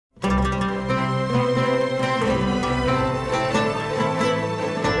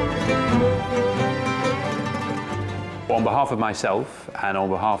Well, on behalf of myself and on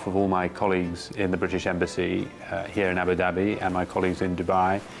behalf of all my colleagues in the British Embassy here in Abu Dhabi and my colleagues in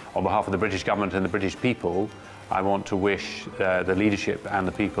Dubai, on behalf of the British government and the British people, I want to wish the leadership and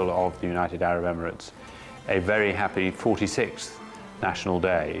the people of the United Arab Emirates a very happy 46th National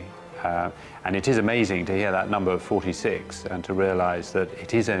Day. And it is amazing to hear that number of 46 and to realise that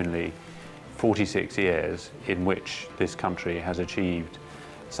it is only 46 years in which this country has achieved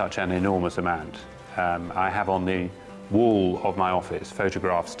such an enormous amount. I have on the wall of my office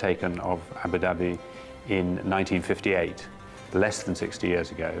photographs taken of Abu Dhabi in 1958, less than 60 years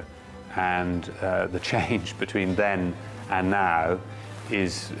ago, and the change between then and now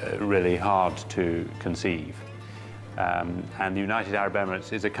is really hard to conceive. And the United Arab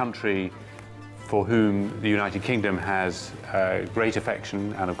Emirates is a country for whom the United Kingdom has great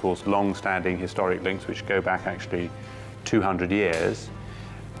affection and, of course, long-standing historic links which go back actually 200 years.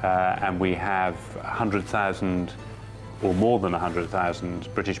 And we have 100,000 or more than 100,000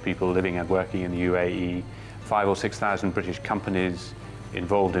 British people living and working in the UAE, 5,000 or 6,000 British companies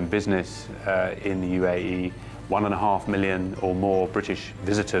involved in business in the UAE, 1.5 million or more British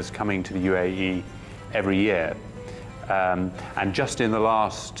visitors coming to the UAE every year. And just in the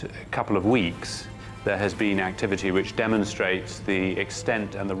last couple of weeks, there has been activity which demonstrates the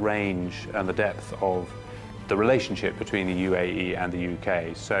extent and the range and the depth of the relationship between the UAE and the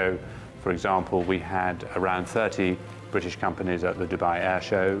UK. So, for example, we had around 30 British companies at the Dubai Air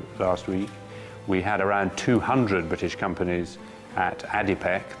Show last week. We had around 200 British companies at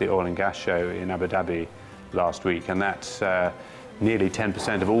ADIPEC, the oil and gas show in Abu Dhabi last week, and that's nearly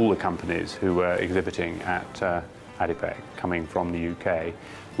 10% of all the companies who were exhibiting at ADIPEC coming from the UK.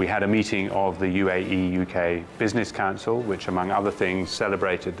 We had a meeting of the UAE-UK Business Council, which among other things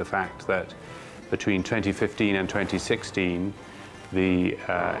celebrated the fact that between 2015 and 2016, the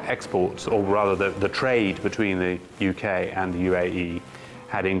exports, or rather the trade between the UK and the UAE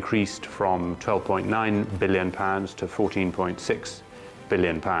had increased from £12.9 billion to £14.6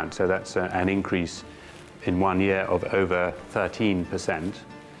 billion. So that's an increase in 1 year of over 13%.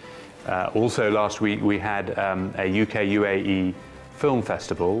 Also last week we had a UK-UAE film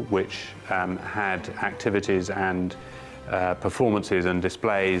festival which had activities and performances and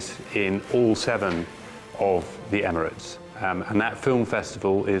displays in all 7 of the Emirates. And that film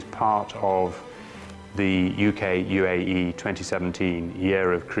festival is part of the UK-UAE 2017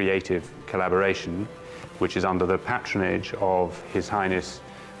 Year of Creative Collaboration, which is under the patronage of His Highness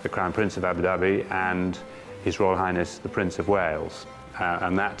the Crown Prince of Abu Dhabi and His Royal Highness the Prince of Wales.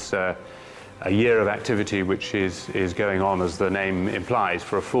 And that's a year of activity which is going on, as the name implies,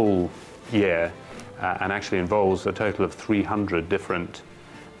 for a full year and actually involves a total of 300 different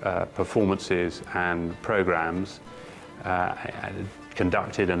performances and programs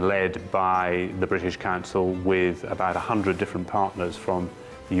conducted and led by the British Council with about 100 different partners from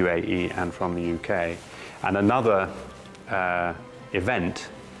the UAE and from the UK. And another event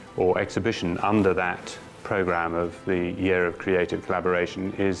or exhibition under that programme of the Year of Creative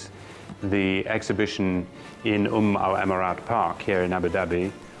Collaboration is the exhibition in Al Emirat Park here in Abu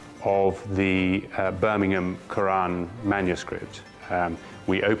Dhabi of the Birmingham Quran manuscript.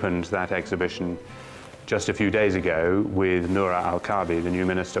 We opened that exhibition just a few days ago with Noura Al-Kabi, the new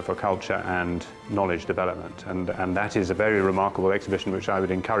Minister for Culture and Knowledge Development. And that is a very remarkable exhibition which I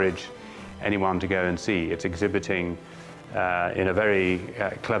would encourage anyone to go and see. It's exhibiting in a very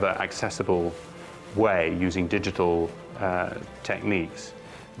clever, accessible way, using digital techniques,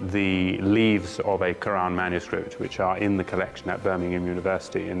 the leaves of a Quran manuscript which are in the collection at Birmingham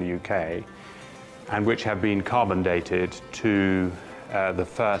University in the UK and which have been carbon dated to the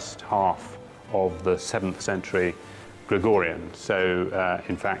first half of the 7th century Gregorian, so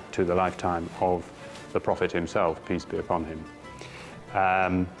in fact to the lifetime of the Prophet himself, peace be upon him.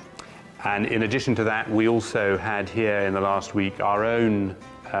 And in addition to that, we also had here in the last week our own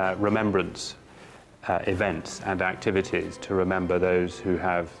remembrance events and activities to remember those who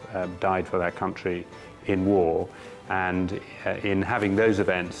have died for their country in war. And in having those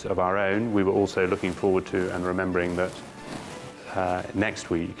events of our own, we were also looking forward to and remembering that next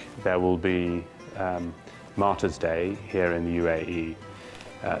week there will be Martyrs' Day here in the UAE,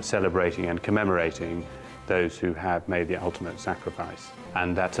 celebrating and commemorating those who have made the ultimate sacrifice.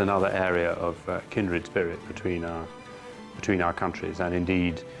 And that's another area of kindred spirit between our countries, and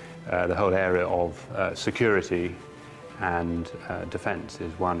indeed the whole area of security and defence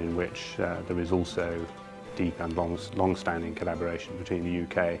is one in which there is also deep and long-standing collaboration between the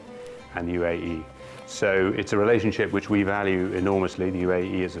UK and the UAE. So it's a relationship which we value enormously. The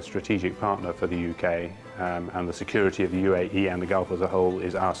UAE is a strategic partner for the UK, and the security of the UAE and the Gulf as a whole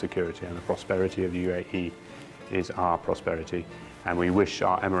is our security, and the prosperity of the UAE is our prosperity, and we wish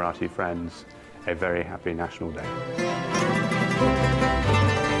our Emirati friends a very happy National Day.